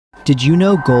Did you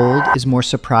know gold is more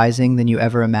surprising than you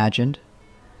ever imagined?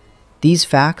 These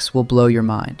facts will blow your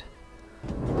mind.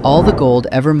 All the gold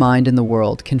ever mined in the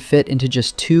world can fit into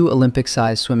just 2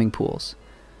 Olympic-sized swimming pools.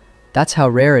 That's how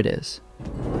rare it is.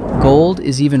 Gold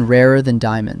is even rarer than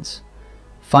diamonds.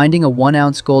 Finding a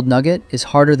 1-ounce gold nugget is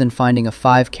harder than finding a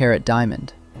 5-carat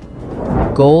diamond.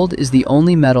 Gold is the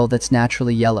only metal that's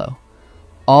naturally yellow.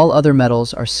 All other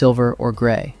metals are silver or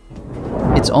gray.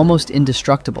 It's almost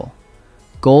indestructible.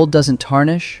 Gold doesn't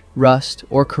tarnish, rust,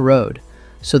 or corrode,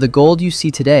 so the gold you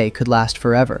see today could last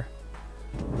forever.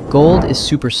 Gold is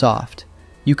super soft.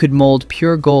 You could mold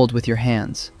pure gold with your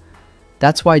hands.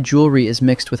 That's why jewelry is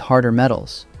mixed with harder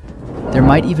metals. There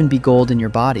might even be gold in your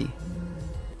body.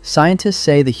 Scientists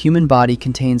say the human body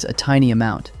contains a tiny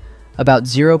amount, about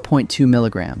 0.2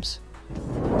 milligrams.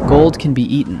 Gold can be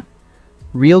eaten.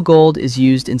 Real gold is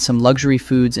used in some luxury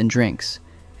foods and drinks,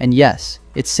 and yes,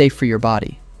 it's safe for your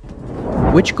body.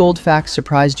 Which gold fact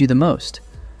surprised you the most?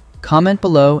 Comment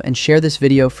below and share this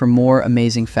video for more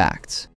amazing facts.